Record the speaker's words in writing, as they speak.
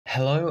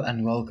Hello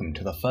and welcome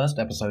to the first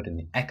episode in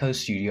the Echo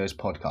Studios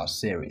podcast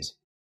series.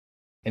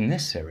 In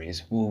this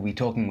series, we will be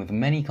talking with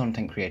many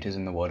content creators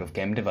in the world of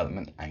game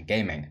development and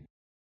gaming.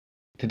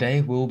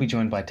 Today, we will be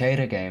joined by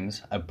Teira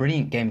Games, a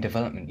brilliant game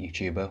development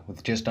YouTuber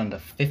with just under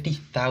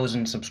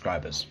 50,000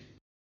 subscribers.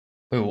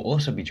 We will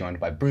also be joined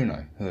by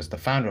Bruno, who is the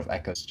founder of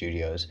Echo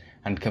Studios,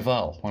 and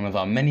Kaval, one of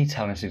our many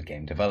talented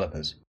game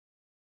developers.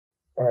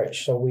 Alright,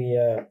 shall we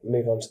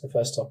move on to the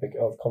first topic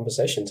of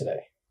conversation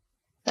today?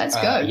 Let's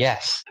go.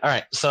 Yes. All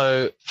right.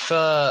 So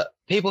for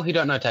people who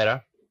don't know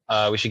Taylor,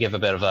 we should give a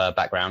bit of a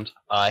background.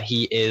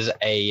 He is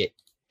a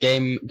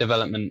game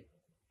development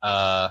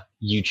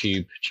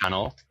YouTube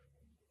channel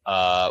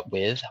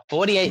with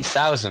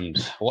 48,000.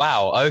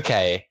 Wow.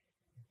 Okay.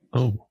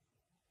 Oh.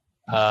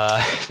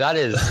 That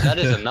is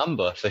a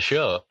number for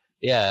sure.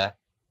 Yeah.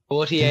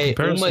 48,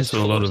 almost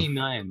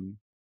 49.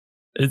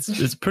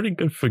 It's pretty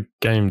good for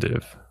game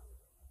dev.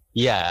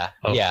 Yeah.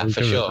 Yeah,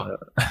 for sure.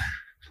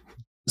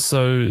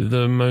 So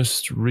the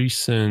most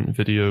recent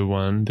video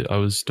one that I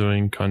was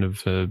doing kind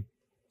of a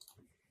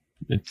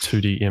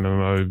 2D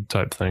MMO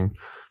type thing,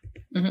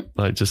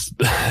 like just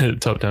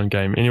top-down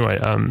game. Anyway,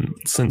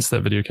 since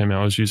that video came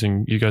out, I was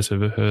using. You guys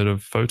ever heard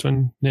of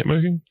Photon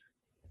networking?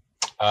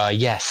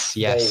 Yes.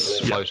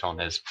 Photon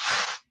is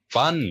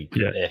fun-ish.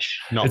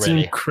 Yeah. Not it's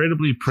really.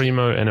 incredibly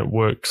primo and it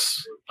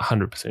works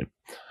 100%.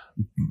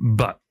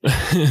 But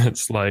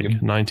it's like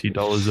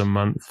 $90 a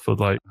month for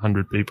like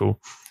 100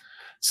 people.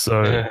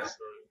 So.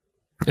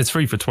 It's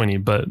free for 20,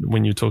 but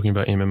when you're talking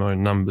about MMO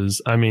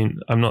numbers, I mean,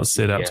 I'm not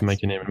set out to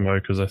make an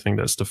MMO because I think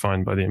that's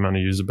defined by the amount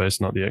of user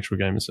base, not the actual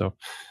game itself.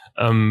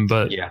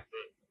 But yeah,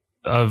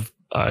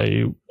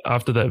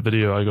 after that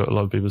video, I got a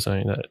lot of people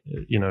saying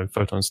that,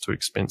 Photon's too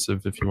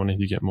expensive if you wanted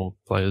to get more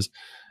players.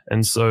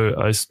 And so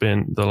I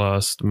spent the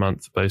last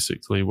month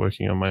basically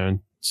working on my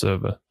own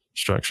server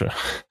structure,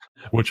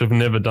 which I've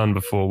never done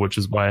before, which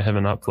is why I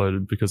haven't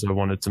uploaded because I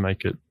wanted to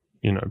make it,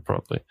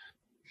 properly.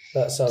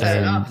 That sounds like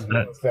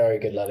a very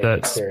good learning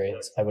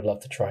experience. I would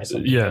love to try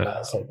something like that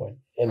at some point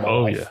in my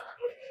life. Yeah.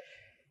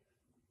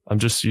 I'm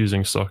just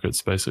using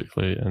sockets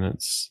basically, and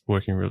it's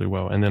working really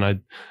well. And then I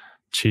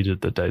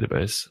cheated the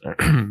database.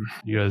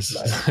 You guys,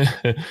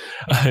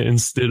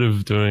 instead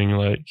of doing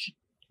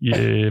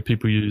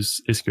people use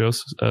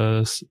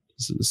SQL,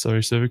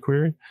 server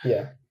query.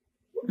 Yeah.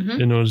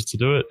 In order to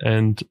do it,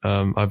 and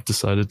I've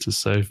decided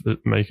to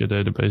make a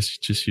database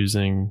just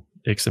using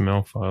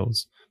XML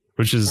files,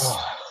 which is.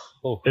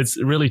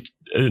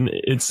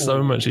 It's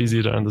so much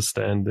easier to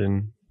understand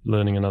than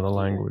learning another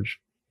language.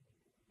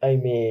 I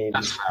mean,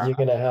 you're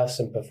going to have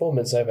some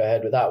performance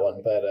overhead with that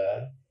one, but...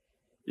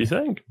 You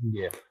think?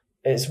 Yeah.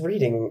 It's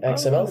reading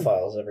XML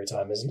files every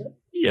time, isn't it?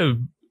 Yeah,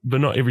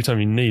 but not every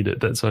time you need it.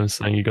 That's what I'm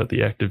saying. You got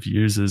the active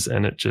users,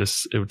 and it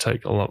would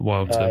take a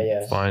while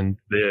to find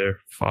their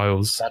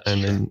files,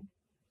 then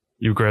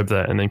you grab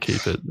that and then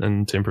keep it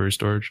in temporary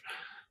storage,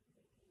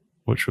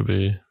 which would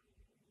be...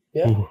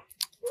 Yeah,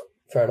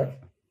 fair enough.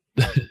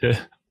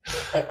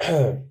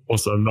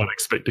 Also, I'm not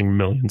expecting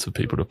millions of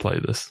people to play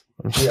this.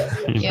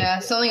 Yeah,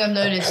 something I've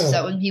noticed is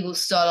that when people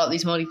start up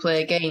these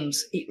multiplayer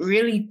games, it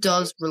really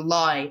does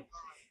rely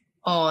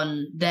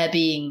on there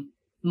being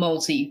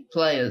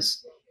multiplayers.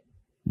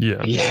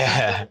 Yeah.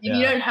 If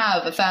you don't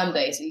have a fan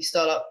base and you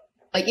start up,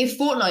 like if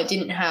Fortnite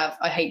didn't have,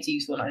 I hate to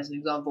use Fortnite as an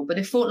example, but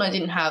if Fortnite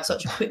didn't have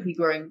such a quickly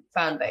growing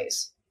fan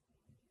base,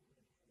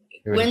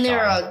 when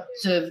there are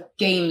sort of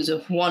games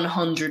of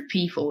 100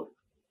 people,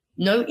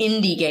 no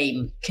indie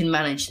game can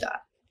manage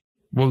that.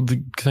 Well,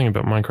 the thing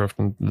about Minecraft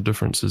and the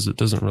difference is it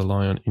doesn't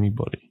rely on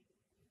anybody.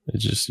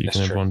 It's just you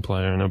can have one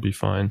player and it'll be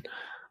fine.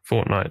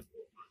 Fortnite,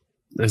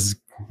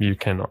 you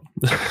cannot.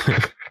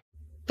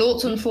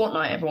 Thoughts on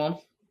Fortnite, everyone?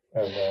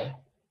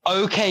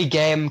 Okay,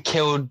 game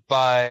killed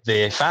by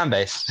the fan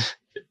base.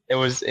 It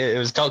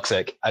was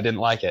toxic. I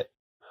didn't like it.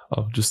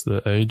 Oh, just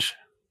the age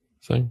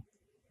thing?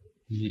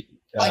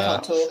 I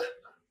can't talk.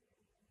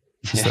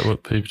 Is that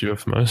what peeved you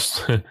off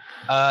most?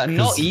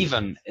 Not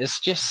even.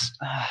 It's just,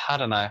 I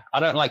don't know. I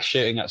don't like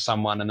shooting at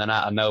someone and then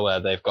out of nowhere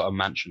they've got a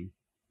mansion.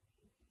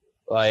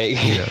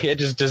 It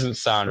just doesn't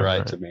sound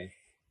right to me.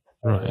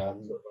 Right.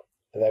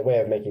 Their way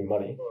of making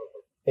money.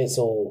 It's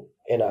all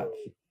in-app.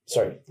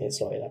 Sorry, it's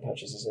not in-app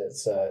purchases.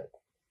 It's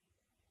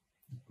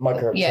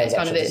microtransactions. Yeah, it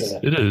kind of is.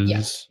 Isn't it? It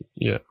is.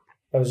 Yeah.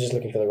 I was just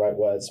looking for the right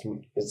words.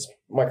 It's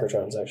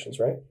microtransactions,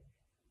 right?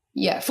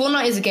 Yeah,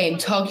 Fortnite is a game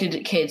targeted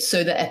at kids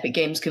so that Epic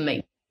Games can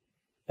make.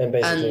 And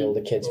basically all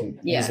the kids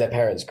use their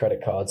parents'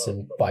 credit cards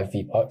and buy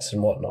V-Bucks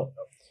and whatnot.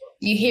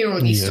 You hear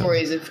all these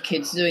stories of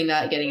kids doing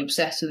that, getting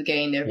obsessed with the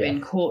game. There have been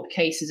court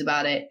cases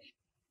about it.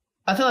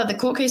 I feel like the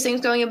court case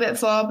thing's going a bit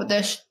far, but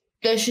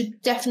there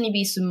should definitely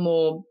be some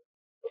more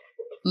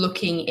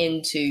looking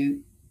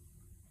into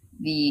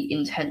the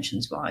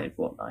intentions behind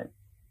Fortnite.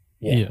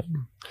 Yeah.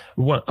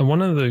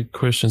 One of the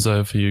questions I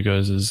have for you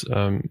guys is,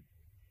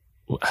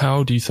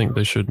 how do you think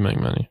they should make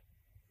money?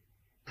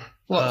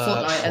 What,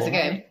 Fortnite as a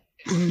game?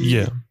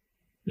 Yeah,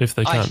 if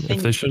they can,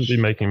 if they shouldn't be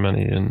making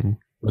money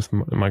with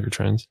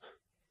microtrans.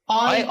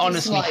 I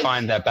honestly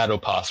find their battle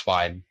pass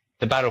fine.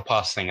 the battle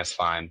pass thing is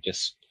fine.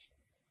 Just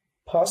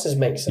passes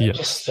make sense.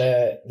 Yes.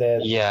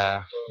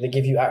 They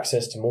give you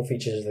access to more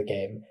features of the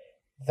game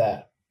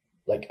that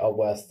like are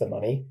worth the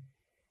money.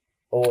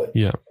 Or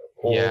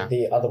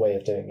the other way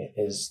of doing it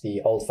is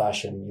the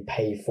old-fashioned, you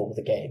pay for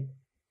the game.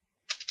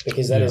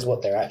 Because that is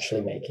what they're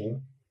actually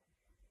making.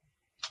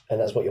 And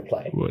that's what you're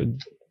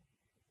playing.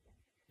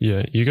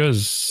 Yeah, you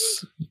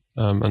guys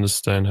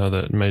understand how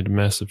that made a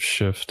massive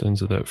shift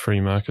into that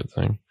free market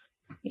thing.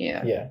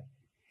 Yeah.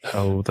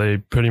 How they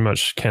pretty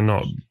much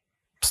cannot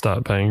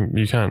start paying.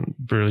 You can't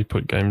really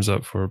put games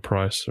up for a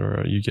price,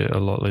 or you get a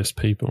lot less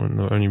people. And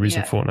the only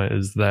reason Fortnite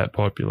is that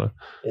popular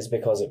is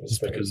because it was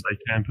free. Because they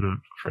can put it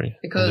for free.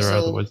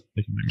 Because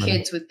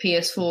kids with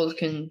PS4s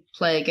can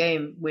play a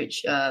game,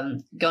 which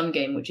gun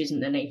game, which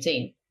isn't an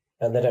 18,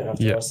 and they don't have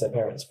to ask their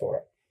parents for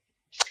it.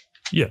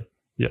 Yeah.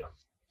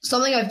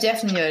 Something I've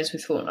definitely noticed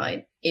with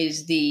Fortnite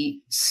is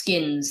the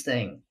skins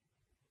thing,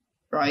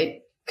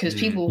 right? Because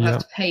people have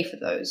to pay for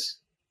those.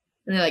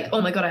 And they're like,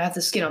 oh my God, I have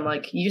the skin. I'm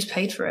like, you just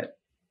paid for it.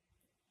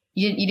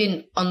 You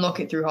didn't unlock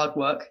it through hard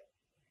work.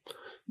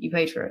 You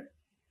paid for it.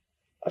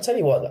 I'll tell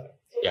you what, though.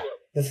 Yeah.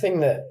 The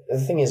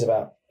thing is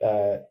about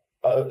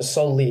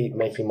solely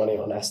making money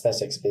on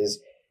aesthetics is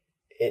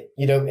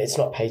it's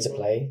not pay to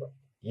play.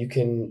 You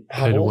can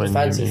have all the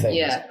fancy things.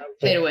 Yeah,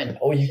 pay to win.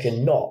 Or you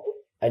can not,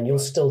 and you'll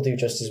still do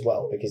just as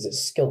well because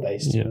it's skill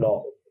based,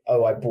 not,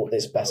 oh, I bought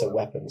this better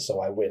weapon, so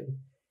I win.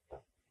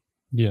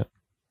 Yeah.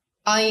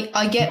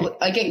 I get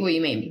what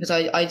you mean, because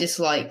I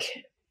dislike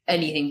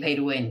anything pay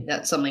to win.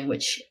 That's something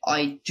which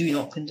I do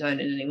not condone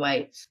in any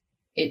way.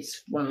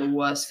 It's one of the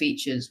worst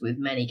features with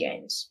many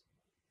games.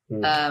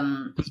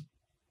 So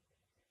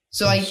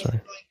I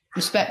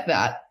respect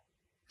that,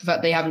 the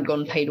fact they haven't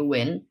gone pay to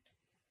win,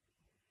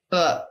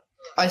 but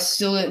I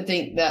still don't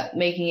think that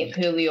making it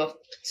purely off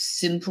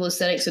simple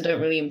aesthetics that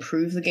don't really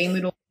improve the game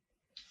at all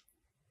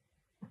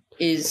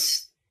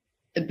is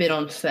a bit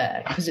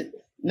unfair, because it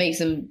makes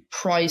them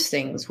prize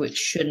things which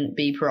shouldn't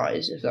be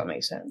prized, if that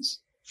makes sense.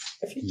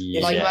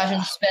 Like,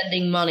 imagine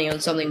spending money on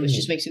something which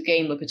just makes your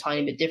game look a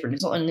tiny bit different.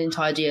 It's not an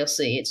entire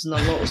DLC, it's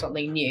not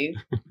something new.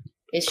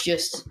 It's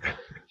just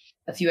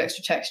a few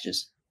extra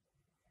textures.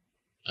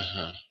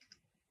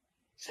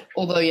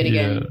 Although, yet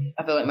again,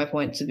 I feel like my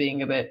points are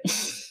being a bit...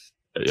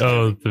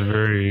 they're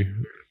very,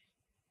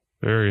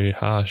 very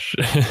harsh.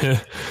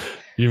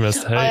 You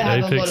must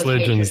hate Apex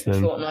Legends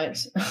then.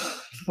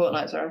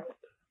 Fortnite, sorry.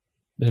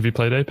 Have you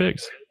played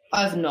Apex?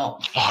 I've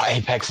not. Oh,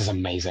 Apex is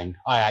amazing.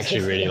 I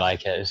actually really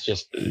like it. It's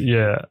just...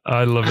 Yeah,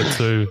 I love it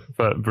too,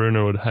 but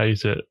Bruno would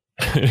hate it.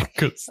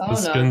 Because the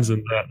skins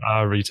in that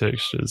are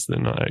retextures. They're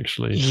not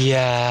actually...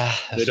 Yeah.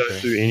 They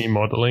don't do any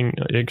modeling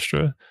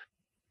extra.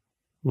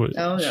 Which,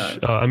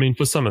 I mean,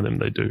 for some of them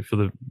they do, for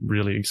the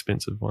really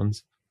expensive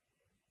ones.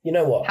 You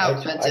know what? How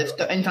expensive?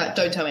 In fact,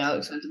 don't tell me how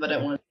expensive. I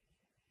don't want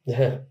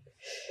to...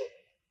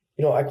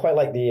 You know, I quite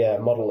like the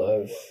model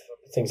of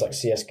things like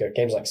CSGO,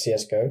 games like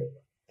CSGO.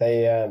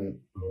 They,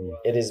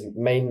 it is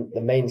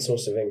the main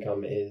source of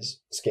income is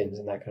skins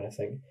and that kind of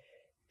thing,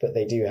 but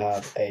they do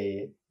have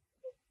a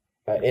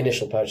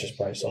initial purchase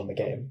price on the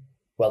game.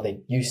 Well,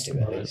 they used to,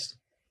 at least.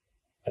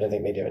 I don't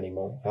think they do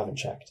anymore. I haven't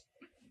checked.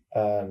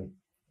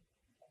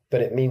 But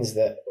it means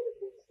that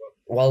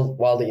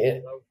while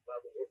the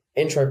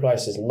intro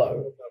price is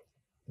low,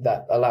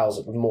 that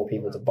allows more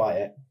people to buy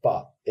it,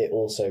 but they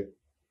also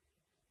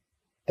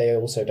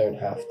don't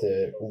have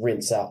to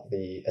rinse out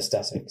the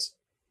aesthetics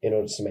in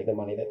order to make the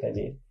money that they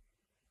need.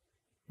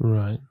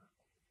 Right.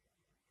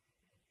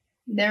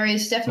 There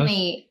is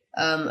definitely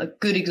a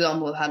good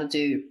example of how to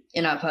do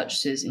in-app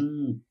purchases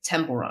in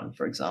Temple Run,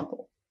 for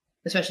example,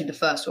 especially the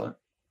first one,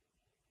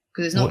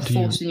 because it's not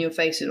forced in your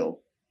face at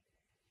all.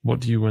 What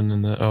do you win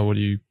in that? Oh, what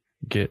do you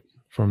get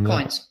from that?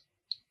 Coins.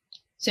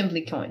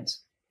 Simply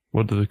coins.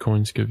 What do the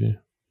coins give you?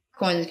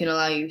 Coins can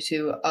allow you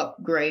to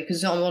upgrade, because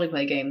it's not a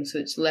multiplayer game, so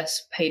it's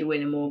less pay to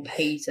win and more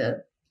pay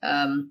to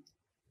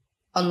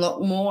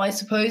unlock more, I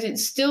suppose.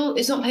 It's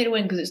not pay to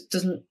win because it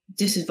doesn't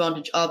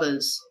disadvantage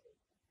others,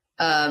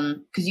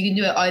 because you can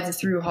do it either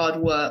through hard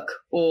work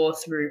or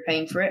through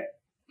paying for it.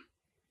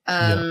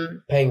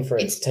 Paying for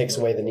it takes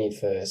away the need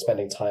for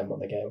spending time on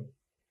the game.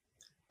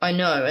 I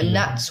know, and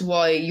that's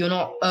why you're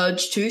not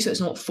urged to, so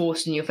it's not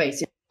forced in your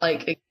face. It's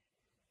like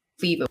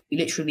FIFA, you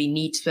literally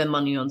need to spend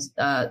money on,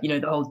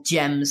 the whole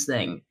gems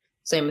thing.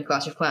 Same with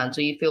Clash of Clans,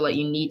 so you feel like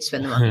you need to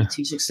spend the money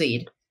to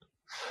succeed.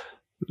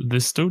 They're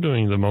still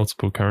doing the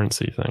multiple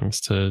currency things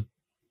to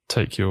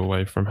take you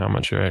away from how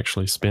much you're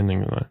actually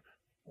spending, though.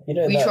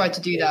 We tried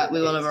to do that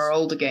with one of our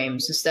older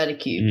games,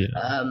 Aesthetic Cube,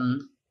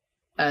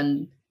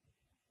 and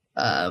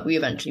we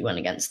eventually went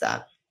against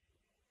that.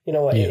 You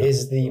know what? It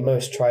is the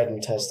most tried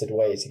and tested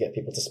way to get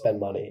people to spend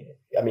money.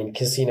 I mean,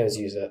 casinos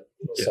use it,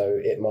 so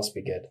it must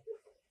be good.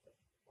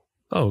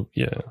 Oh,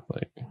 yeah.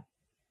 Like,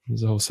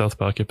 there's a whole South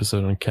Park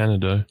episode on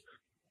Canada.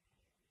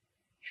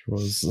 Which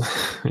was...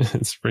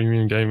 it's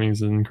premium gaming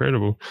is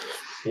incredible.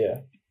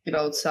 Yeah. Good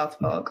old South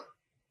Park.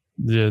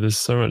 Yeah, there's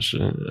so much...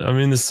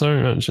 there's so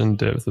much in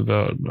depth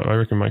about... I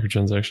reckon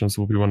microtransactions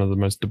will be one of the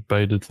most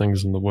debated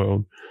things in the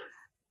world.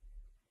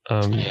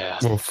 Yeah.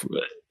 Well,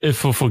 if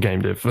for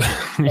game dev,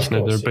 you know, there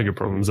are course, bigger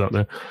problems out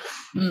there.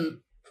 Mm.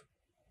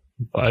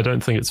 But I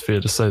don't think it's fair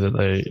to say that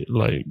they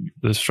like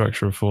the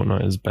structure of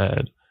Fortnite is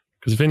bad.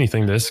 Because if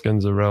anything, their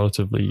skins are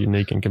relatively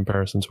unique in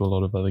comparison to a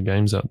lot of other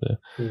games out there.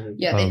 Mhm.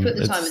 Yeah, they put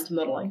the time it's- into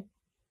modeling.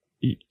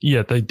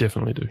 Yeah, they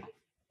definitely do,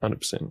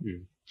 100%.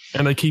 Mm.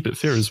 And they keep it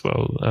fair as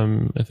well.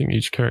 I think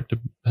each character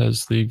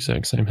has the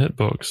exact same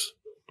hitbox.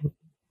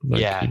 Like,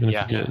 Yeah, even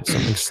yeah. if you get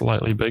something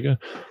slightly bigger,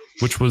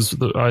 which was,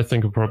 I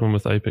think, a problem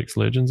with Apex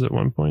Legends at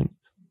one point.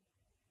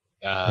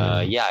 Yeah.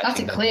 I That's a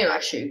think clear at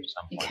issue.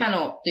 some You point.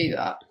 cannot do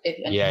that.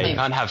 Yeah, you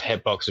can't have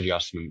hitbox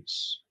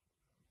adjustments.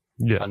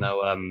 Yeah. I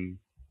know,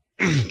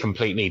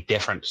 completely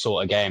different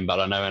sort of game, but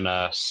I know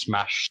in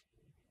Smash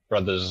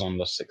Brothers on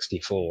the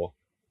 64,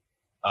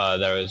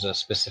 there is a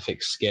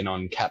specific skin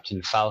on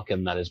Captain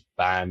Falcon that is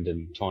banned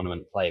in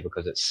tournament play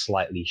because it's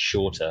slightly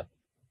shorter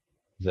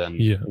than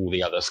Yeah. all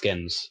the other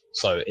skins.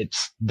 So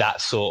it's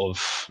that sort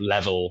of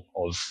level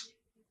of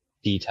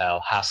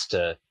detail has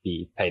to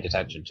be paid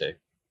attention to.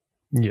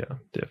 Yeah,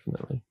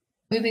 definitely.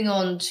 Moving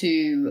on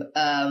to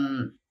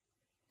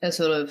a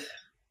sort of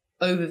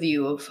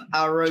overview of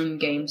our own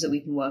games that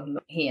we've been working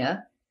on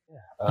here.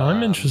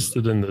 I'm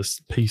interested in this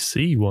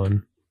PC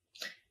one,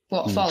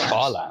 What, Farlands?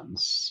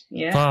 Farlands.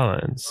 Yeah.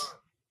 Farlands.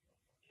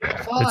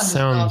 Farlands is an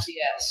sounds-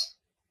 RTS.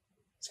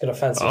 It's got a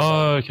fancy.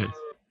 Oh, okay.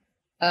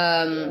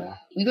 Yeah.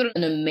 We've got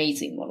an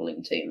amazing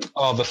modeling team.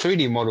 Oh, the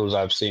 3D models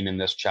I've seen in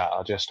this chat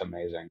are just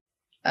amazing.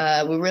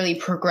 We're really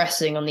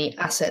progressing on the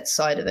asset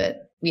side of it.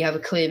 We have a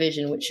clear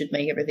vision, which should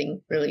make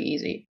everything really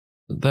easy.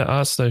 That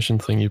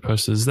ArtStation thing you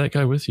posted, is that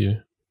guy with you?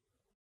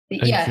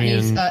 Yeah,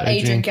 he's Adrian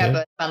Adrian Kerr?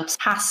 Gebber.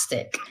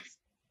 Fantastic.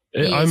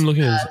 I'm is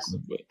looking at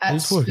at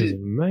his work is Scoop.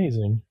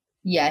 amazing.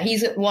 Yeah,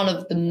 he's one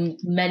of the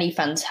many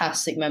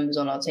fantastic members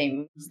on our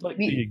team. It's like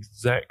the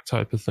exact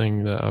type of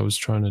thing that I was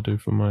trying to do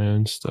for my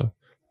own stuff.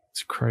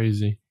 It's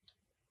crazy.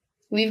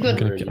 We've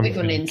got I'm an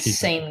gonna keep-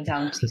 insanely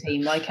talented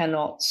team. I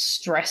cannot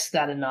stress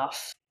that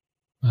enough.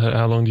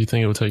 How long do you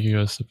think it will take you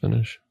guys to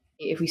finish?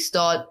 If we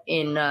start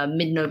in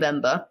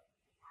mid-November,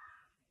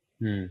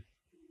 Hmm.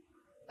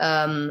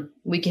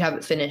 we could have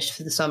it finished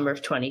for the summer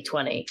of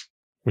 2020.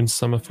 When's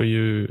summer for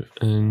you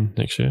in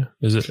next year?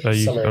 Is it? Are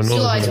you? Summer I is know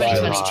July it's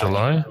 2020.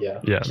 July. Yeah.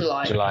 Yeah.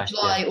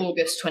 July,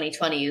 August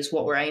 2020 is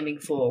what we're aiming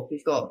for.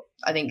 We've got,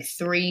 I think,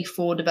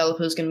 3-4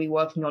 developers going to be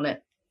working on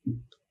it,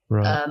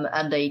 Right.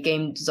 and a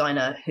game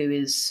designer who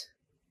is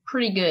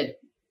pretty good.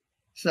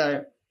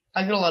 So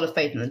I've got a lot of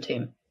faith in the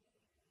team.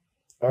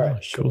 All right. Oh,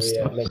 Shall cool we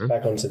stuff, make man.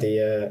 back onto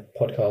the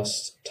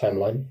podcast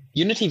timeline?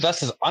 Unity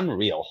versus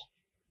Unreal.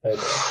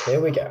 Okay. Here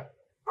we go.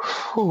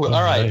 Whew,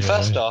 all right. yeah,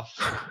 First yeah.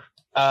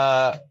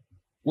 off,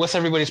 what's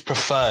everybody's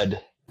preferred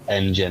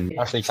engine?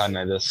 I think I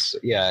know this.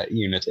 Yeah,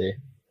 Unity.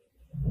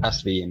 Has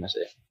to be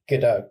Unity.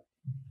 Godot.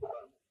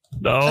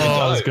 Oh,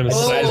 I was going to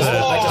say Oh,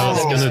 that. I was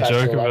I going to just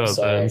joke special, I'm about that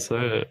sorry. and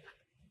say it.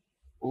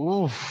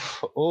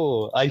 Oof.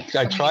 Oh, I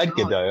tried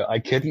Godot. I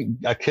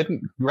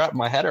couldn't wrap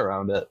my head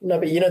around it. No,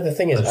 but you know the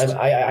thing is,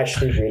 I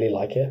actually really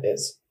like it.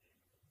 It's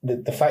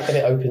the fact that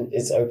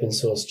it's open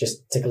source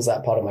just tickles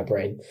that part of my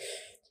brain.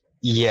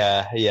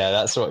 Yeah,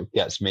 that's what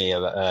gets me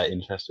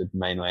interested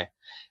mainly.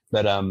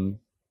 But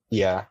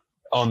yeah.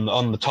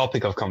 On the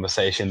topic of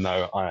conversation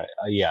though,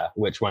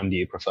 which one do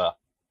you prefer?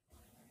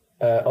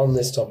 On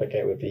this topic,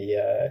 it would be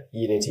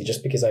Unity,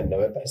 just because I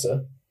know it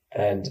better,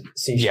 and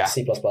C++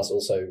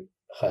 also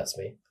hurts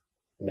me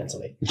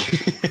mentally.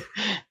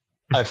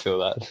 I feel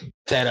that.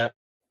 Tanner.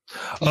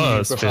 Oh, you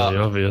it's prefer- fairly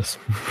obvious.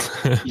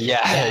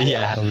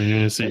 Yeah. I'm a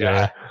Unity Yeah.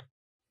 guy.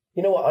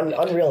 You know what?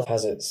 Unreal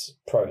has its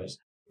pros.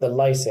 The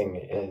lighting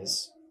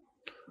is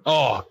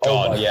Oh oh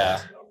god, my yeah.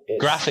 God. It's-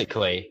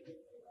 Graphically,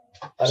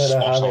 I don't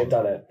know how spot on. they've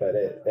done it, but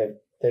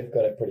they've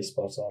got it pretty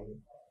spot on.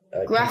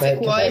 Graphic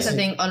wise, I compared to-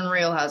 think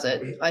Unreal has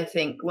it. I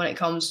think when it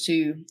comes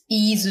to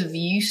ease of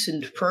use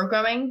and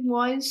programming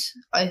wise,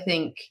 I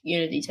think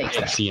Unity takes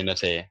it's that.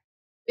 Unity.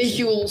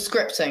 Visual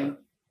scripting.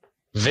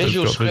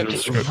 Visual They've got scripting,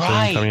 visual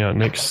scripting coming right? out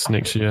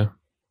next year.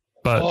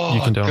 But Oh,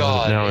 you can download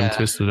God, it now yeah. and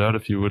test it out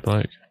if you would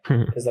like.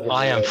 Is that a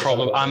I am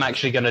video? I'm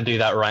actually going to do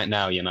that right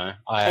now. You know,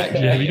 I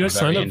actually Yeah, have you am guys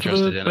very signed up for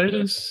the interested in it.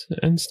 betas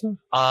and stuff?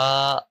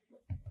 I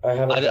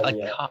haven't done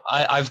yet.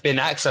 I've been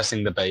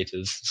accessing the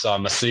betas, so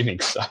I'm assuming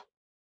so.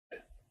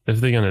 If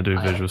they're going to do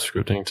visual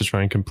scripting to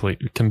try and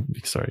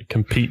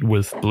compete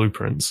with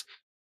blueprints,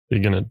 they're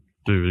going to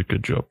do a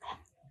good job.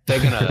 They're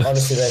gonna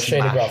Honestly, their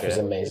shader smash graph it. is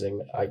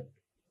amazing.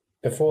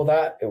 Before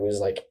that, it was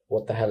like,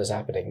 what the hell is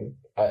happening?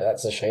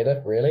 That's a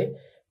shader, really?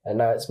 And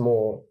now it's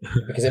more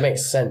because it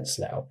makes sense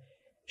now.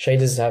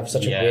 Shaders have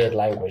such Yeah. a weird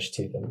language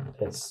to them.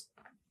 It's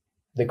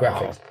the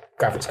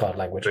graphics card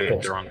language, of Weird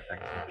course. drunk thing.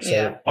 So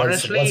Yeah.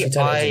 Honestly, once you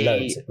turn it I- into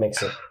nodes, it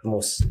makes it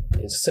more.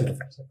 It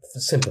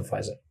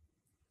simplifies it.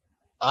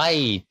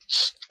 I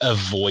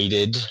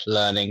avoided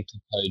learning to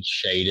code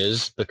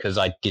shaders because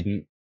I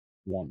didn't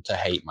want to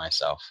hate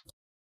myself.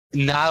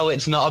 Now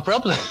it's not a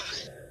problem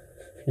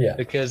Yeah.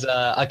 because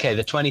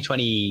the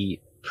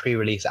 2020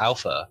 pre-release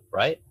alpha,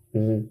 right?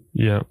 Mhm.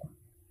 Yeah.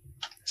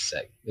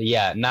 Sick.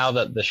 Yeah, now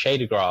that the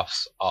shader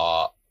graphs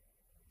are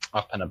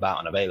up and about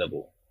and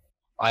available.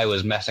 I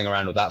was messing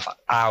around with that for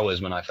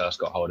hours when I first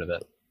got hold of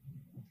it.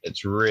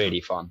 It's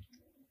really fun.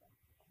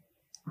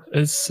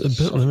 It's a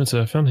bit limited.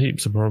 I found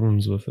heaps of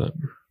problems with it.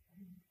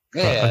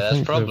 Yeah,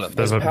 that's problem.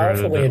 It's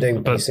powerful when you're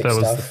doing but basic that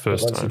was the stuff, but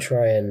first once time. you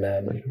try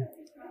and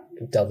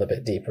delve a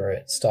bit deeper,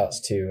 it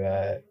starts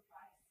to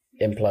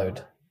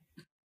implode.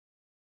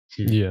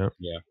 Yeah.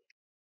 Yeah.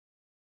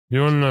 You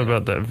want to know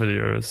about that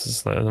video? This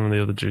is like some of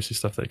the other juicy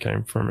stuff that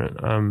came from it.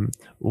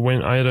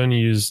 When I had only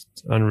used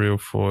Unreal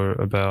for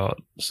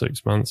about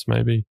 6 months,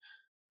 maybe,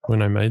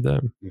 when I made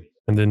that,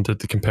 and then did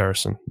the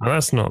comparison. Now,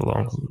 that's not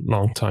a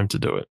long time to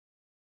do it.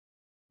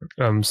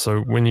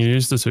 So when you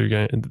use the two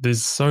games,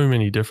 there's so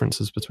many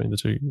differences between the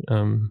two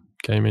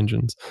game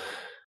engines.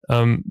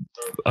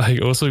 I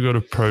also got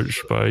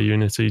approached by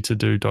Unity to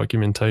do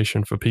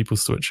documentation for people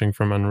switching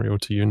from Unreal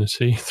to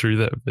Unity through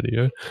that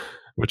video,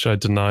 which I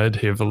denied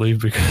heavily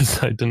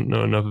because I didn't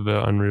know enough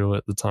about Unreal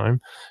at the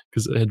time,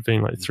 because it had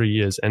been like 3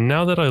 years. And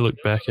now that I look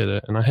back at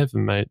it, and I have a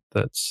mate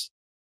that's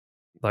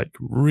like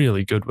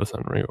really good with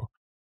Unreal,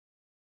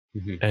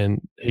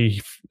 and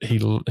he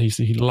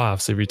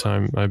laughs every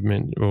time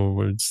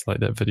it's like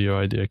that video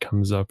idea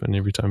comes up, and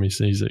every time he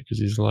sees it, because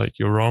he's like,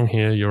 "You're wrong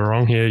here. You're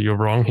wrong here. You're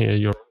wrong here.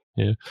 You're wrong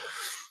here."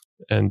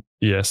 And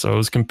yeah, so I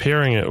was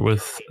comparing it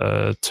with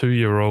a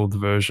 2-year-old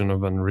version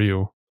of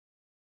Unreal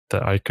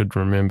that I could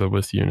remember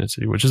with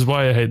Unity, which is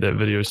why I hate that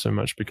video so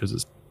much, because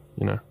it's,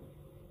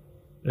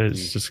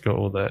 it's just got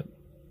all that,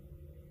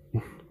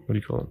 what do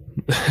you call it?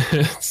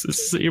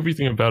 it's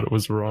everything about it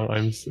was wrong.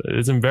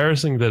 It's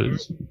embarrassing that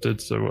it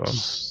did so well.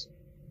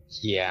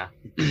 Yeah.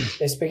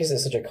 It's because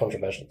it's such a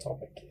controversial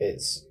topic.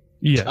 It's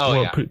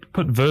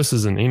Put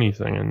verses in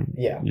anything, and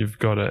you've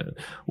got it.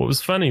 What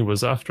was funny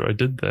was after I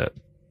did that,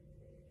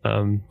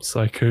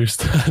 Psycho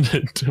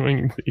started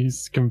doing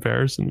these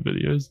comparison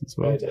videos as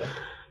well.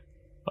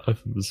 I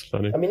thought it was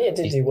funny. I mean, it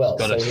did do well,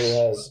 so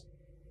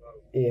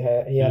he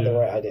had the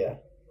right idea.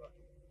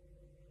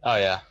 Oh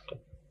yeah.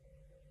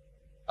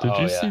 Did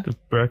you see the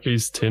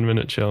Bracky's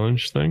 10-minute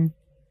challenge thing?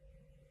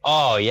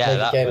 Oh yeah,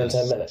 Make a game in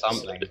 10 minutes.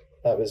 Something.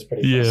 That was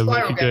pretty. Yeah, fun.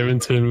 make a game in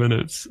 10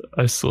 minutes.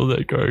 I saw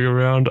that going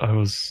around. I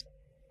was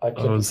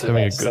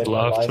having a good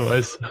laugh to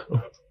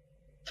myself.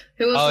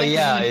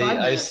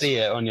 I see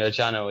it on your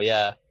channel.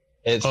 Yeah,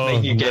 it's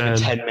making a game in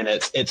 10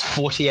 minutes. It's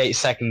 48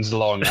 seconds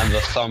long, and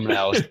the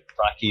thumbnail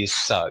Bracky's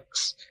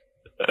sucks.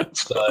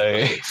 So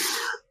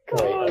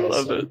Great, I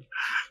love it.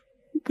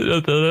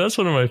 That's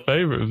one of my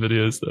favorite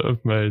videos that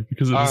I've made,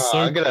 because it was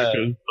so quick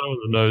and so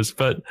on the nose.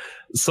 But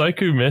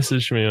Saiku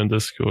messaged me on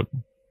Discord.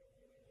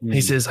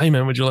 He says, "Hey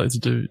man, would you like to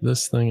do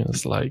this thing?" And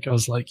it's like, I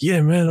was like,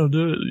 "Yeah man, I'll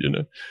do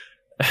it,"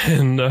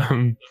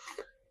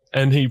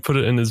 And he put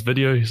it in his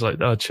video. He's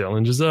like, "Oh,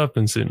 challenge is up,"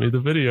 and sent me the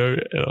video.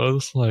 And I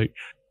was like,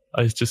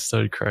 I just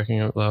started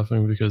cracking up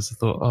laughing, because I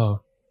thought,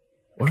 oh,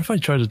 what if I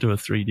try to do a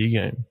 3D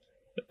game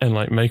and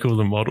like make all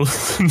the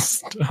models and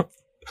stuff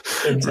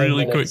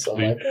really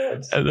quickly?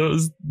 And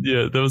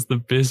that was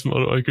the best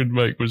model I could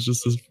make, was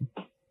just this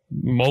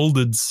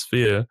molded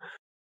sphere.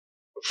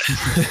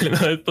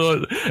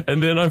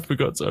 And then I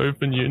forgot to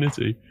open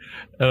Unity,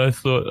 and I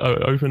thought I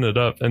would open it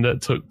up, and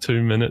that took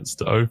 2 minutes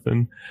to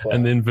open. Wow.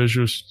 And then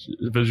Visual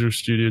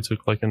Studio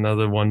took like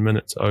another 1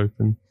 minute to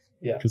open,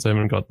 because I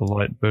haven't got the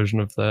light version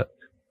of that.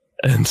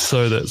 And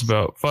so that's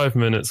about 5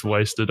 minutes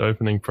wasted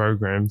opening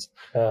programs.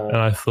 And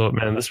I thought,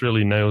 man, this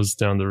really nails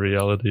down the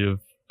reality of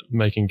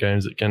making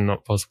games that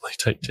cannot possibly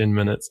take 10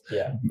 minutes.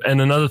 Yeah.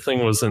 And another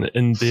thing was in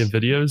their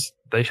videos,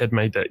 they had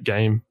made that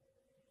game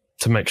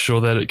to make sure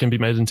that it can be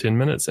made in 10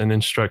 minutes, and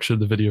then structure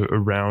the video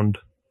around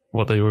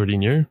what they already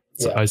knew.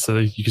 So,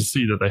 you could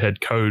see that they had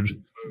code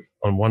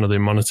on one of their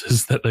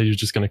monitors that they were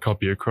just going to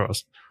copy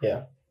across.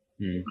 Yeah.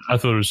 I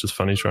thought it was just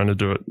funny trying to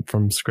do it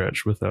from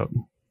scratch without,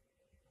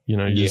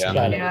 using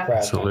it.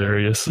 It's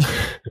hilarious.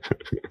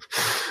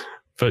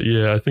 But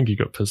yeah, I think he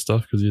got pissed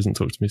off because he hasn't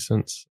talked to me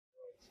since.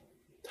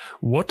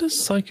 What does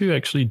Saiku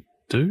actually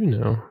do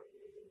now?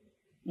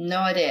 No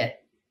idea.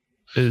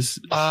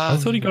 I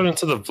thought he got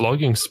into the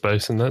vlogging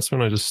space, and that's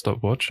when I just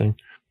stopped watching.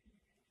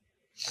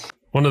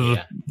 One of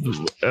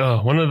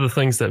the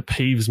things that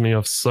peeves me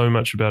off so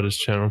much about his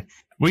channel.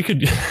 I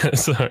could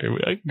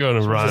go on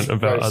a rant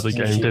about other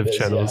game dev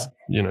channels,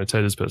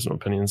 Tater's personal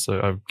opinion, so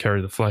I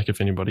carry the flack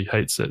if anybody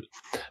hates it.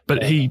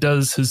 But he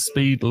does his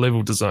speed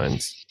level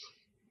designs.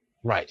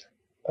 Right.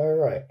 Oh,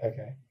 right.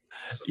 Okay.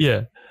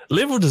 Yeah.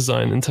 Level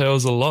design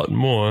entails a lot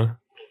more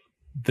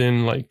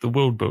than like the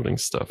world building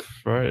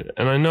stuff, right?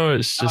 And I know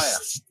it's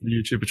just the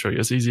YouTuber trick.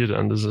 It's easier to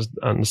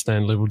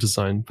understand level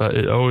design, but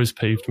it always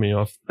peeved me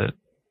off that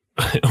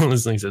all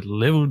these things that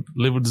level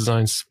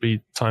design,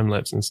 speed, time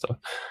lapse and stuff.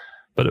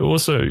 But it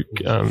also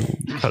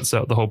cuts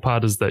out the whole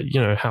part is that,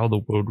 how the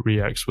world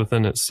reacts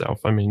within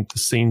itself. I mean, the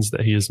scenes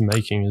that he is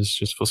making is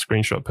just for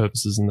screenshot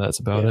purposes, and that's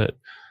about it,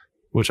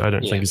 which I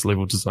don't think is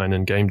level design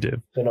in game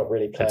dev. They're not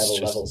really playable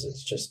levels.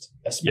 It's just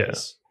a space.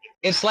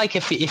 Yeah. It's like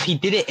if he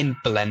did it in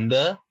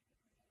Blender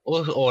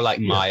or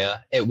like Maya,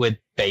 it would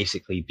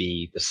basically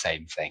be the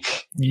same thing.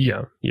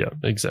 Yeah,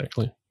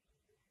 exactly.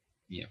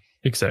 Yeah.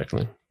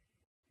 Exactly.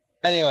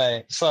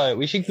 Anyway, so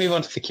we should move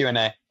on to the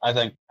Q&A, I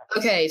think.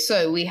 Okay,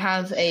 so we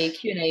have a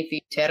Q&A for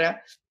you, Tera.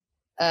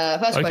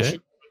 First Okay.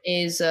 question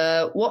is,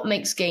 what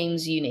makes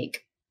games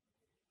unique?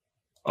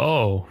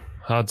 Oh,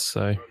 hard to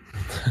say.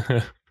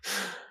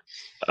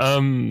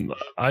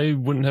 I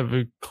wouldn't have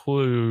a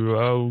clue.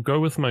 I'll go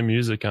with my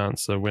music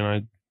answer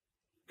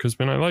because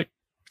when I like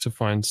to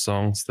find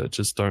songs that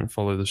just don't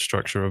follow the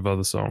structure of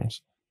other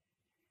songs.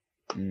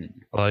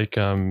 Like,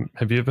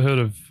 have you ever heard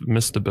of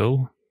Mr.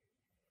 Bill?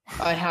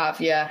 I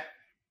have, yeah.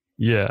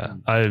 Yeah,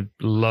 I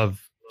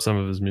love some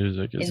of his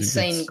music. It's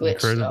Insane glitch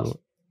incredible. stuff.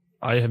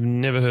 I have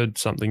never heard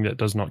something that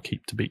does not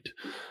keep to beat,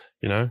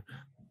 you know?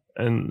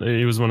 And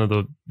it was one of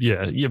the,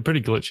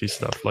 pretty glitchy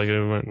stuff. Like, I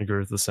won't agree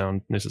with the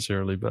sound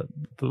necessarily, but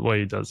the way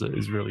he does it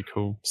is really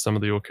cool. Some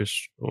of the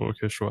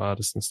orchestral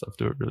artists and stuff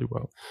do it really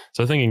well.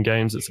 So I think in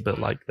games, it's a bit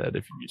like that.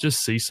 If you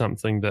just see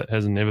something that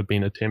has never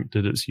been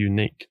attempted, it's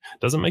unique.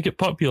 Doesn't make it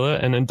popular,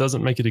 and it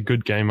doesn't make it a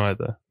good game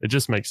either. It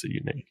just makes it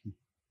unique.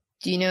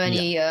 Do you know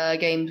any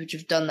games which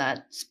have done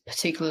that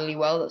particularly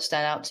well that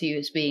stand out to you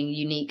as being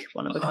unique,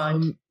 one of a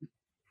kind?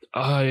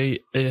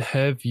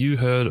 Have you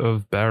heard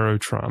of Barrow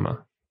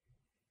Trauma?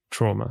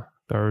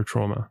 Barrow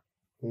Trauma.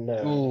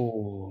 No.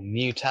 Ooh,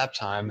 new tab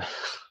time.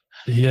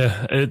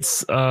 Yeah,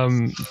 it's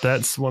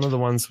that's one of the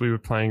ones we were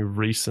playing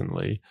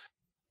recently.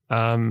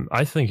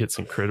 I think it's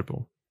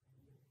incredible.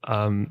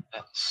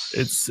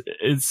 It's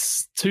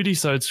 2D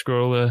side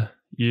scroller.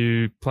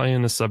 You play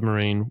in a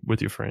submarine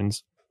with your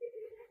friends,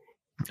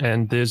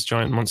 and there's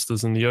giant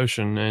monsters in the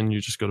ocean, and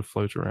you just got to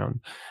float around.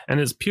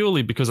 And it's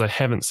purely because I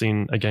haven't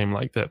seen a game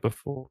like that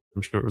before.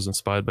 I'm sure it was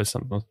inspired by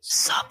something.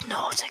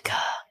 Subnautica.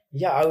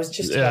 Yeah, I was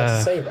just about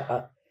to say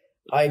that.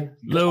 I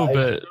got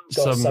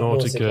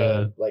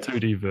Subnautica like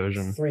 2D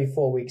version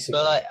 3-4 weeks ago.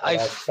 But I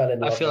fell in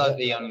love I feel with like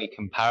it. the only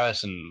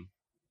comparison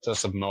to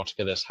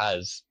Subnautica this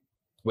has,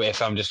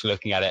 if I'm just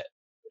looking at it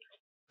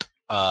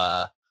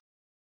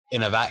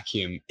in a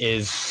vacuum,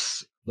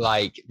 is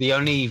like the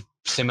only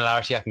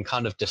similarity I can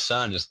kind of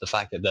discern is the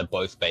fact that they're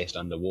both based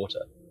underwater.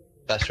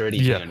 That's really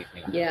the only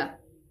thing. Yeah.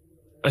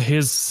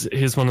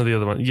 Here's one of the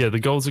other ones. Yeah, the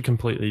goals are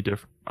completely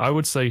different. I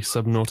would say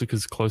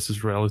Subnautica's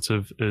closest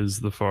relative is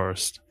the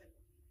forest.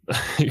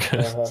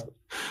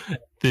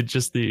 They're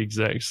just the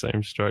exact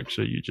same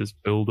structure. You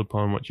just build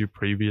upon what you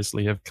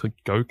previously have.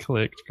 Go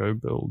collect, go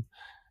build.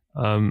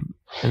 And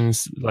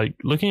it's like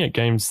looking at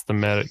games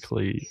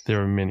thematically,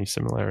 there are many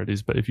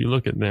similarities, but if you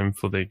look at them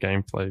for their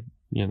gameplay,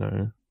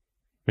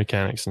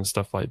 mechanics and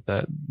stuff like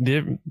that,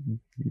 their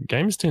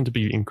games tend to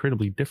be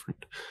incredibly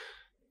different.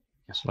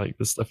 Like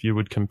the stuff you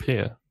would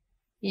compare.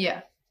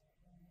 Yeah.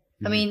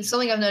 I mean,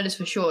 something I've noticed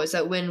for sure is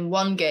that when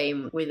one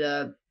game with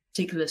a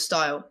particular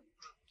style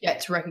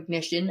gets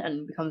recognition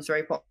and becomes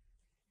very popular,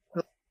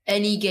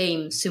 any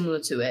game similar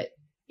to it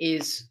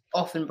is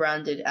often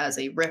branded as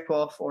a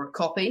rip-off or a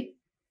copy.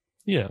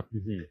 Yeah.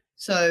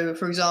 So,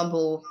 for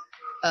example,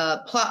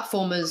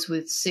 platformers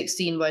with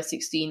 16 by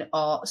 16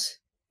 art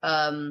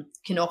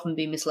can often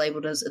be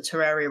mislabeled as a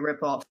Terraria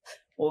rip-off,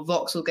 or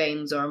voxel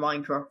games are a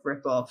Minecraft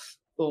rip-off,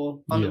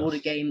 or underwater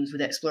games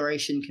with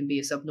exploration can be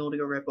a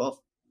Subnautica rip-off.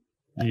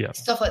 Yeah.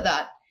 Stuff like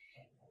that.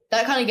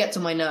 That kind of gets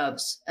on my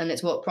nerves, and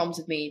it's what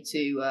prompted me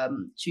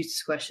to choose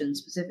this question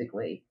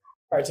specifically.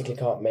 Practically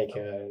can't make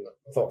a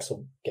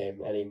voxel game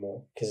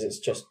anymore because it's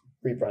just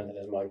rebranded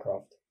as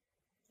Minecraft.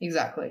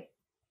 Exactly.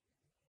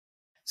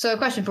 So a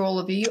question for all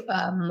of you.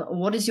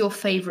 What is your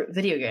favourite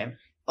video game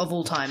of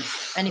all time?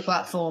 Any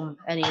platform,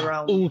 any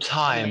realm? All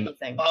time.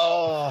 Anything.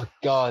 Oh,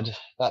 God.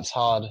 That's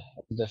hard.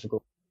 That's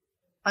difficult.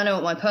 I know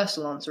what my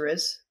personal answer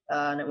is,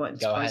 and it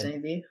won't surprise any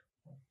of you.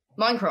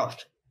 Minecraft.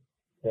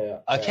 Yeah.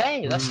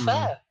 Okay, that's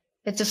fair.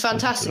 It's a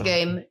fantastic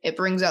game. It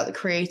brings out the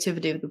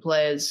creativity of the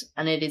players,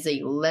 and it is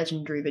a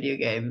legendary video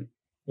game.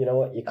 You know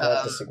what? You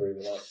can't disagree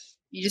with that.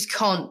 You just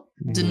can't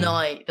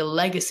deny the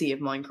legacy of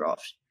Minecraft.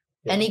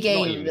 Yeah. Any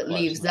game that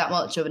leaves that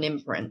much of an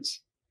imprint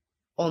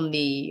on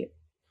the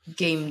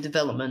game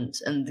development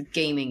and the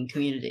gaming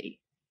community,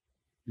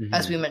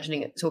 as we were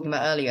talking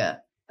about earlier,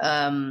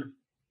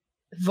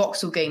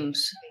 voxel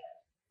games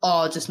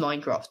are just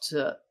Minecraft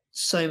to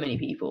so many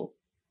people.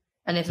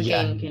 And if a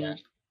game can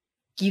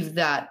give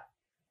that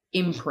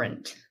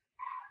imprint,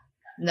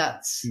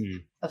 that's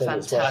a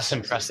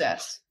fantastic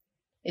success.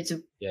 It's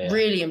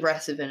really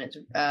impressive, and it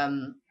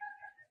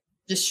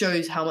just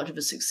shows how much of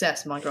a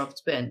success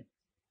Minecraft's been.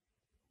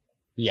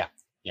 Yeah,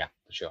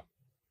 for sure.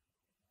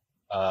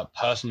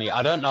 Personally,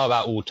 I don't know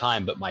about all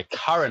time, but my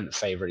current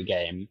favorite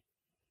game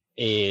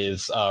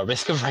is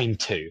Risk of Rain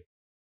 2.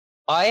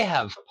 I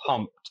have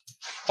pumped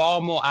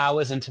far more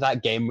hours into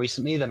that game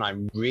recently than I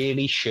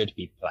really should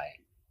be playing.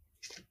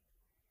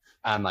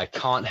 And I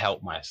can't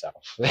help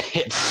myself.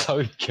 It's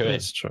so good.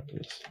 That's true.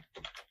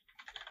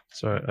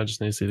 Sorry, I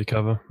just need to see the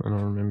cover and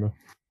I'll remember.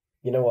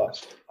 You know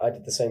what? I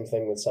did the same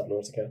thing with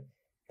Subnautica.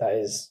 That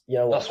is, you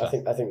know what? I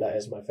think that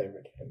is my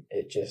favorite game.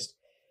 It just,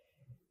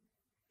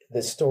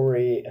 the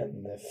story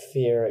and the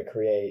fear it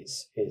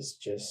creates is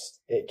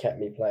just, it kept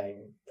me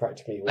playing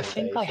practically all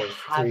day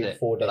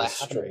for 3-4 days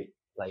straight.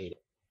 Played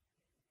it.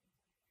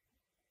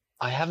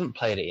 I haven't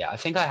played it yet. I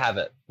think I have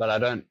it, but I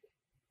don't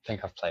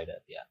think I've played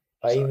it yet.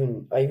 I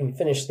even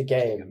finished the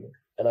game,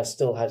 and I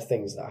still had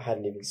things that I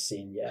hadn't even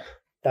seen yet.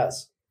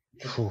 That's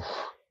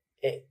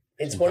it.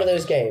 It's one of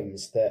those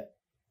games that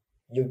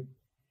you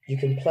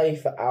can play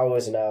for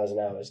hours and hours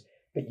and hours,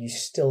 but you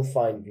still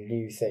find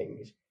new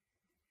things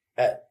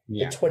at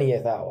the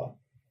 20th hour,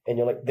 and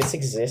you're like, "This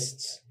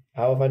exists.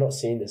 How have I not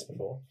seen this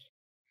before?"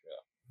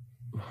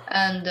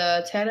 And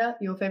Taylor,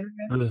 your favorite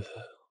game?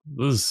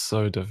 This is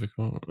so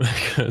difficult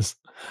because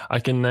I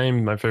can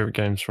name my favorite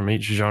games from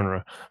each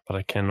genre, but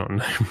I cannot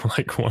name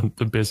like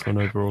the best one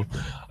overall.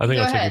 I think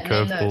I'll take a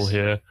curveball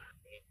here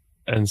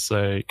and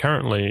say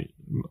currently,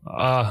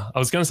 I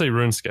was going to say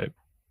RuneScape.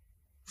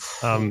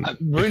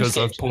 Because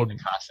I've poured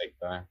classic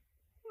though.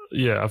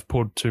 Yeah, I've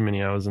poured too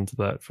many hours into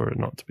that for it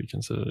not to be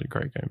considered a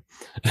great game.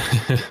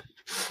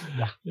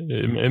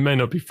 It may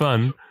not be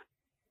fun,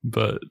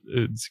 but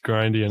it's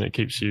grindy and it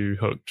keeps you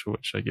hooked,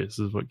 which I guess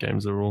is what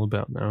games are all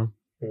about now.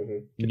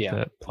 Get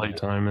that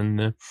playtime in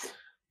there.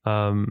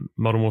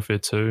 Modern Warfare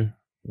 2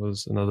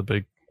 was another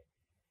big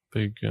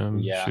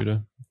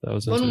shooter. That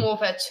was Modern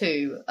Warfare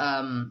 2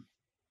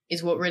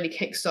 is what really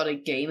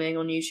kickstarted gaming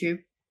on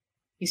YouTube.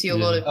 You see a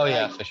lot of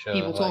for sure.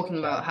 people talking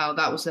about how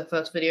that was their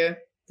first video.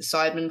 The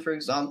Sidemen, for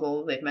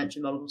example, they've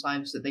mentioned multiple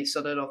times that they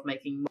started off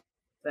making Modern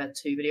Warfare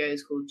 2 videos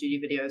called GG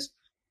videos.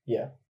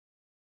 Yeah.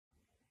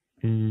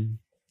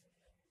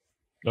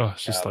 Oh,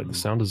 it's just like the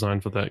sound design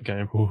for that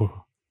game.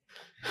 Ooh.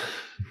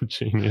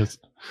 Genius.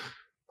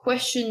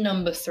 Question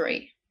number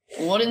 3.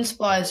 What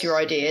inspires your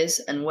ideas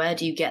and where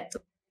do you get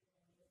them?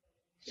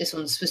 This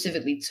one's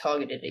specifically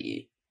targeted at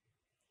you.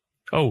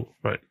 Oh,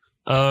 right.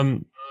 I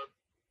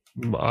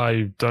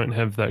don't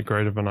have that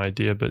great of an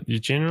idea, but you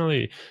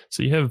generally...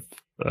 So you have...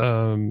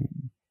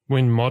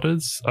 when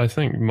modders... I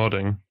think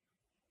modding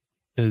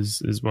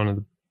is one of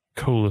the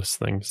coolest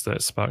things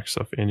that sparks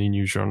off any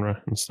new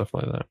genre and stuff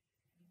like that.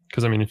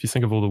 Because, I mean, if you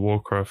think of all the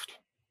Warcraft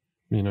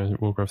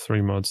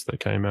 3 mods that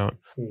came out,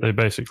 they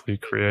basically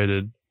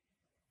created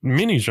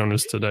many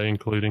genres today,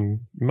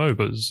 including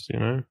MOBAs,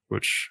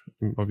 which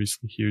are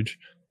obviously huge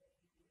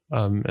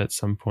at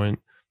some point.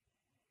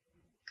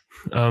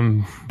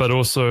 But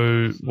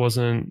also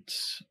wasn't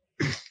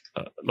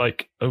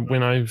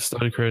when I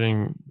started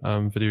creating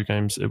video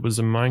games, it was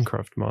a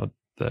Minecraft mod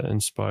that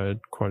inspired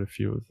quite a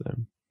few of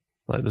them.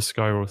 Like the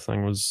Skyroar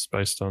thing was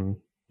based on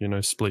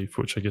Spleef,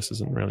 which I guess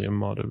isn't really a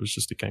mod. It was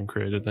just a game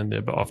created in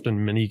there. But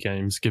often mini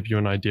games give you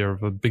an idea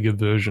of a bigger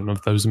version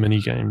of those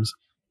mini games.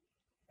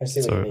 I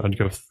see. So I'd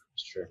go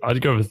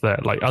with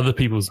that. Like other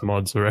people's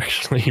mods are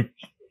actually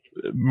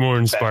more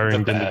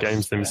inspiring than the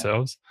games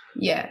themselves.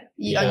 Yeah,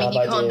 I mean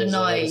you can't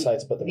deny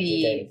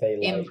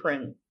the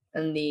imprint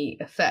and the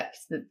effect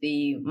that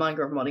the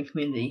Minecraft modding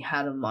community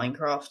had on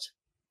Minecraft.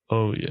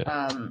 Oh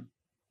yeah.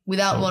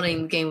 Without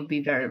modding, the game would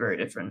be very, very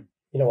different.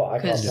 You know what? I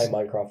can't play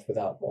Minecraft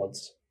without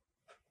mods.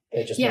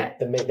 They just make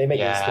the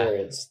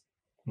experience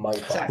Minecraft.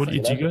 Exactly. What do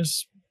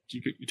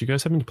you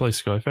guys happen to play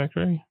Sky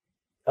Factory?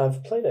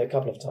 I've played it a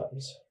couple of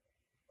times.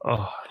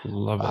 Oh, I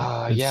love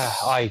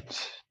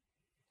it.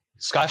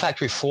 Sky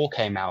Factory 4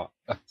 came out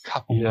a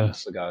couple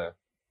months ago,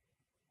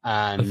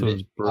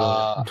 and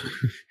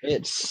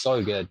it's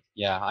so good.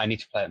 Yeah, I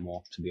need to play it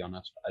more. To be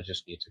honest, I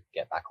just need to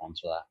get back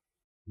onto that.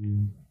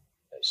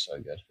 It's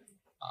so good.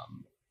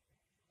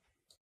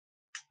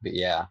 But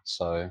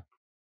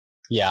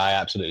I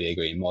absolutely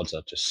agree. Mods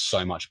are just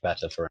so much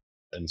better for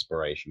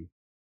inspiration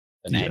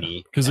than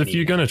any. Because if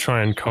you're going to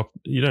try and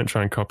you don't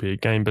try and copy a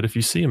game, but if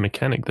you see a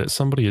mechanic that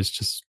somebody has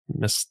just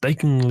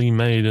mistakenly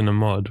made in a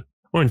mod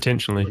or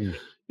intentionally,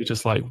 you're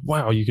just like,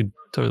 wow, you could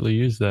totally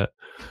use that.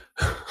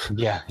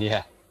 Yeah.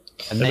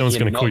 And no one's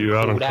going to call you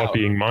out on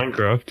copying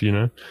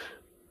Minecraft,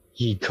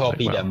 He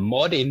copied a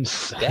mod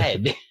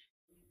instead.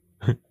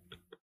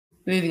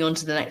 Moving on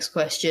to the next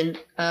question.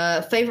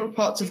 Favorite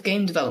parts of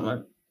game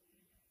development?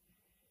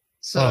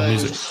 So,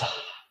 music.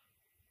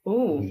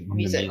 Ooh,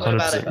 music. What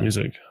about it?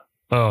 Music.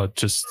 Oh,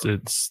 it's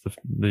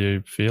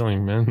the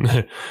feeling,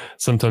 man.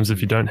 Sometimes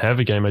if you don't have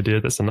a game idea,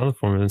 that's another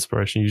form of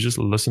inspiration. You just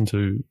listen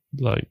to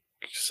like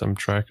some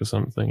track or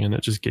something and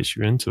it just gets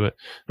you into it.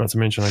 Not to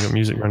mention I got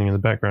music running in the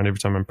background every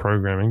time I'm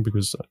programming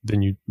because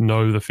then you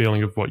know the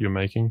feeling of what you're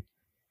making.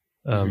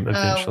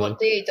 Eventually. What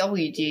DAW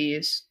do you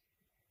use?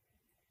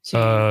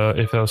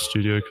 FL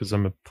Studio because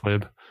I'm a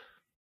pleb.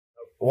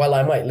 Well,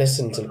 I might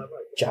listen to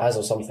jazz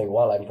or something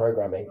while I'm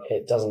programming.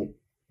 It doesn't.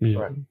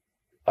 Yeah.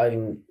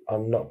 I'm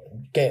not.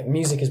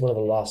 Music is one of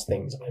the last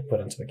things I put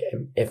into a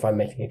game if I'm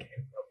making a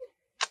game.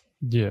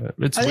 Yeah,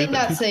 I think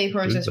that's a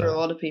process for a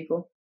lot of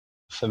people.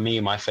 For me,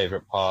 my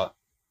favorite part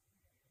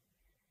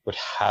would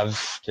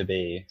have to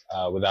be,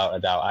 without a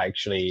doubt,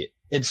 actually,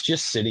 it's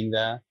just sitting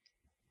there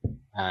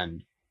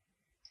and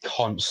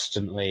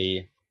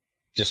constantly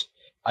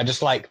I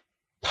just like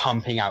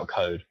pumping out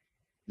code.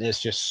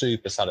 It's just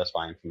super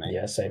satisfying for me.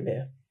 Yeah, same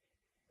here.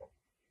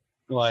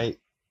 Like,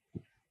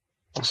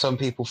 some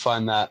people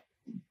find that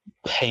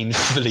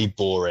painfully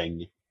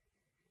boring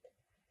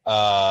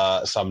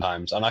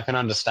sometimes, and I can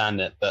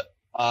understand it, but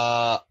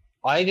I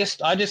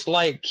just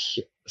like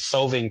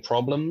solving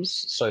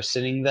problems. So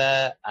sitting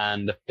there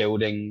and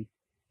building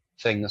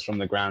things from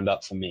the ground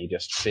up for me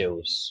just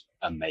feels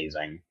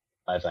amazing,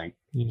 I think.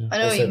 Yeah. I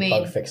know what Also, you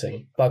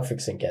mean. bug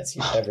fixing gets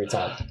you every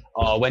time.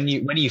 Oh, when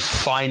you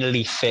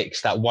finally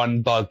fix that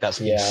one bug that's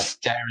been Yeah.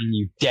 staring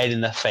you dead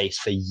in the face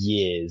for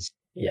years.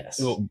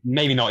 Yes. Well,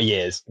 maybe not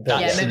years.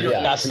 Yeah, maybe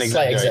not That's an years.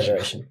 Slight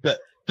exaggeration. exaggeration.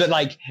 But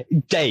like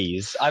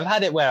days. I've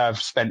had it where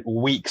I've spent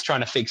weeks trying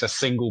to fix a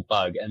single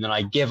bug and then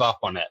I give up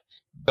on it,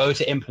 go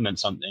to implement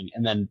something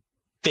and then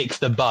fix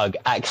the bug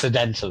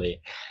accidentally.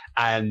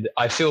 And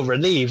I feel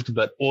relieved,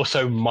 but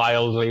also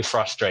mildly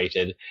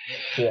frustrated.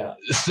 Yeah.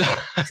 So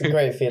It's a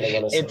great feeling,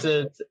 honestly.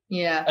 it's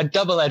Yeah. a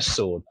double-edged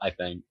sword, I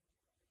think.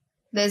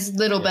 There's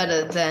little Yeah.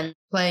 better than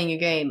playing a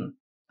game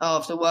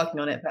after working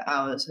on it for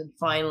hours and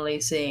finally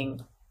seeing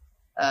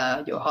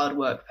your hard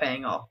work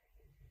paying off.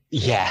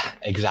 Yeah,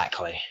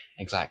 exactly.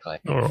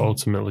 Or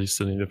ultimately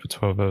sitting there for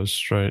 12 hours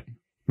straight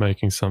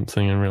making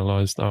something and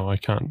realized, oh, I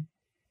can't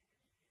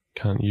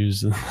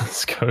use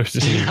this code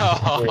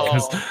anymore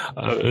because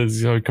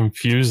it's so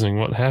confusing.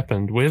 What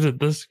happened? Where did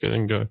this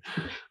thing go?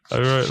 I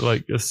wrote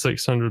like a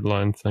 600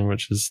 line thing,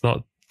 which is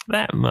not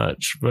that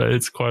much, but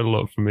it's quite a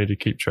lot for me to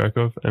keep track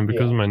of. And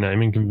because of my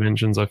naming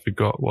conventions, I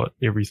forgot what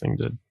everything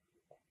did.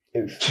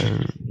 Oof.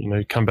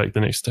 And, come back the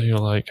next day, you're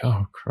like,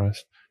 oh,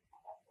 Christ.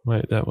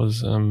 Wait, that was,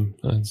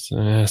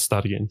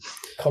 start again.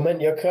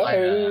 Comment your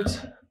code.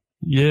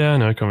 Yeah, I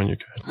know, comment your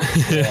code.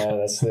 Yeah,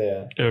 that's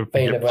the Yeah,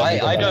 bane of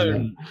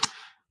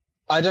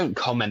I don't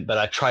comment, but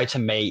I try to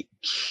make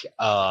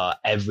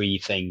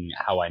everything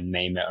how I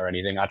name it or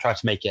anything. I try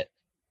to make it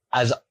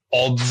as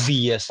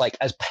obvious, like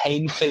as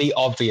painfully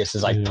obvious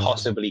as I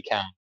possibly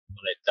can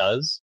what it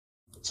does,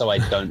 so I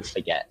don't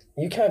forget.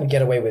 You can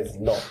get away with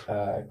not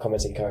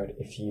commenting code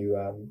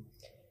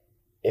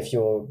if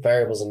your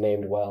variables are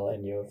named well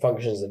and your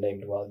functions are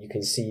named well. You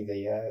can see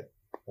the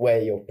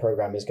where your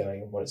program is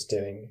going and what it's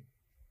doing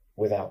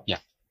without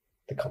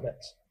the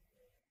comments.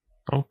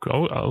 I'll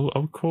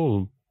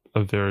call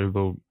a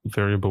variable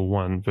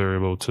 1,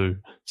 variable 2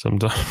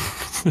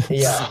 sometimes.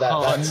 Yeah,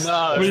 that's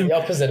the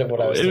opposite of what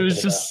I was thinking. It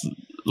was just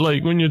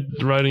like when you're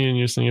writing and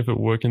you're seeing if it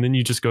works, and then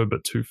you just go a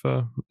bit too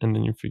far and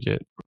then you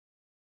forget.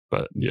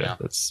 But yeah,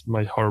 that's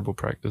my horrible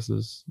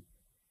practices.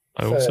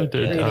 I also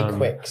did really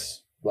quick,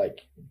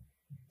 like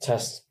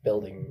test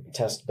building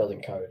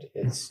code.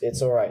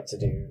 It's all right to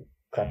do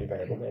crappy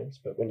variable names,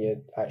 but when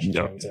you're actually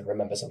trying to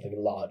remember something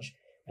large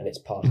and it's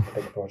part of a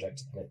bigger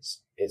project, then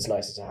it's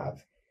nicer to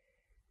have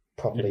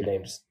properly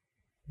named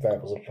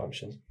variables and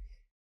functions.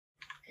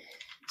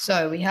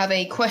 So we have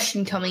a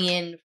question coming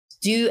in.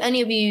 Do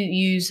any of you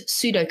use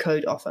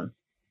pseudocode often?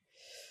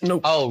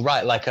 Nope. Oh,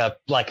 right, like a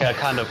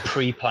kind of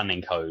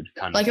pre-planning code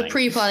kind Like of a thing.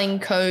 pre-planning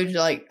code,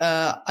 like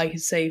I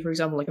could say, for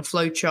example, like a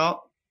flow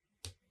chart.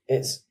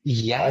 I'd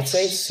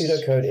say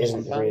pseudocode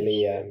isn't Sometimes.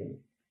 really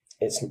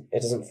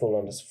it doesn't fall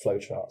under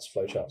flowcharts.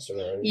 Flowcharts are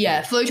their own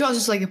Yeah, flowcharts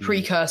is like a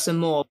precursor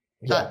more.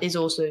 That is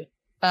also.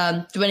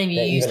 Do any of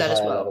you use that as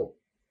well? Level.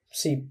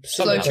 See,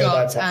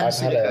 Flowcharts and I've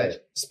had a pseudocode.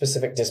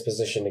 specific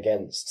disposition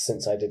against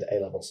since I did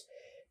A-levels,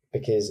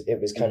 because it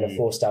was kind of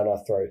forced down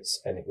our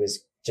throats, and it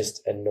was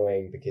just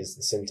annoying because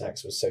the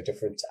syntax was so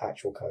different to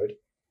actual code.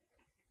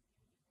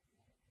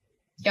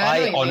 Yeah, I know what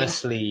you mean.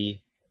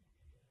 honestly,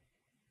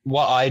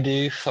 what I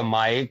do for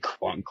my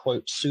quote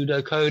unquote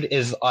pseudocode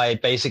is I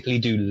basically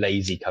do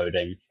lazy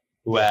coding,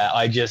 where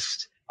I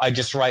just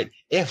write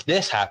if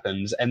this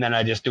happens, and then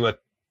I just do a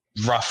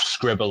rough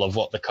scribble of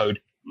what the code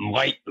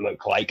might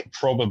look like.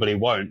 Probably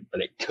won't,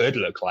 but it could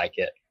look like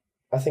it.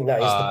 I think that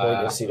is the point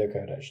of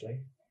pseudocode, actually.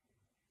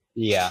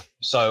 Yeah.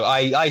 So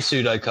I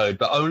pseudocode,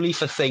 but only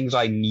for things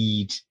I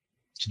need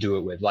to do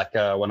it with. Like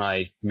when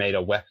I made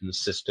a weapons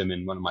system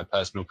in one of my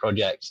personal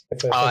projects, For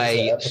things that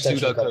I are potentially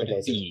pseudocoded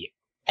complicated. the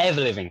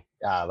ever-living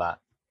out of that.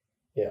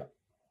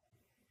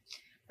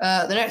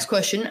 Yeah. The next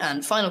question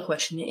and final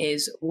question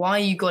is why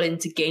you got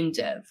into game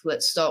dev.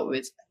 Let's start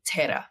with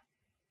Terra.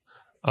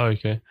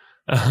 Okay.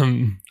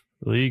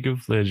 League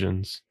of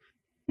Legends.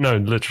 No,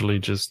 literally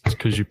just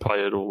because you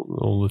play it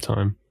all the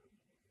time.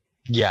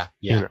 Yeah.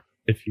 You know,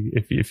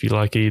 if you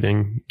like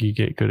eating, you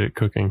get good at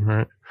cooking,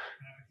 right?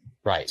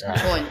 Right.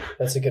 Point.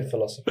 That's a good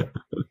philosophy.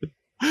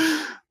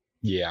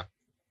 Yeah.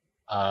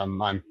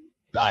 I'm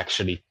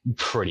actually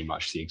pretty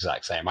much the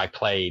exact same. I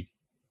played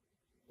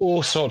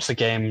all sorts of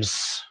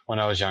games when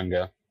I was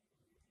younger.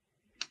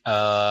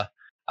 I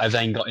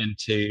then got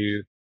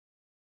into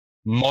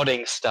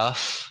modding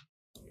stuff.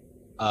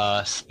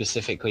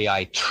 Specifically,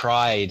 I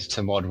tried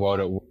to mod World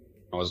at War.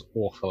 I was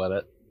awful at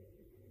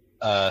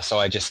it. So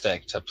I just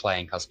stuck to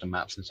playing custom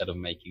maps instead of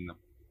making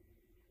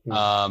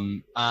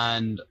them.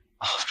 And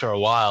after a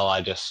while,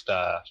 I just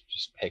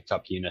picked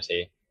up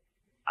Unity.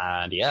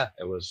 And yeah,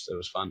 it was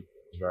fun.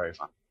 It was very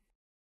fun.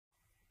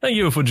 Thank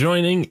you for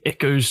joining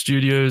Echo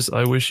Studios.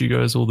 I wish you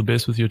guys all the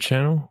best with your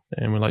channel,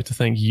 and we'd like to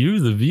thank you,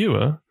 the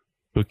viewer,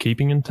 for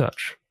keeping in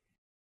touch.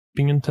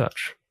 Keeping in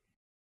touch.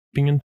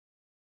 Keeping in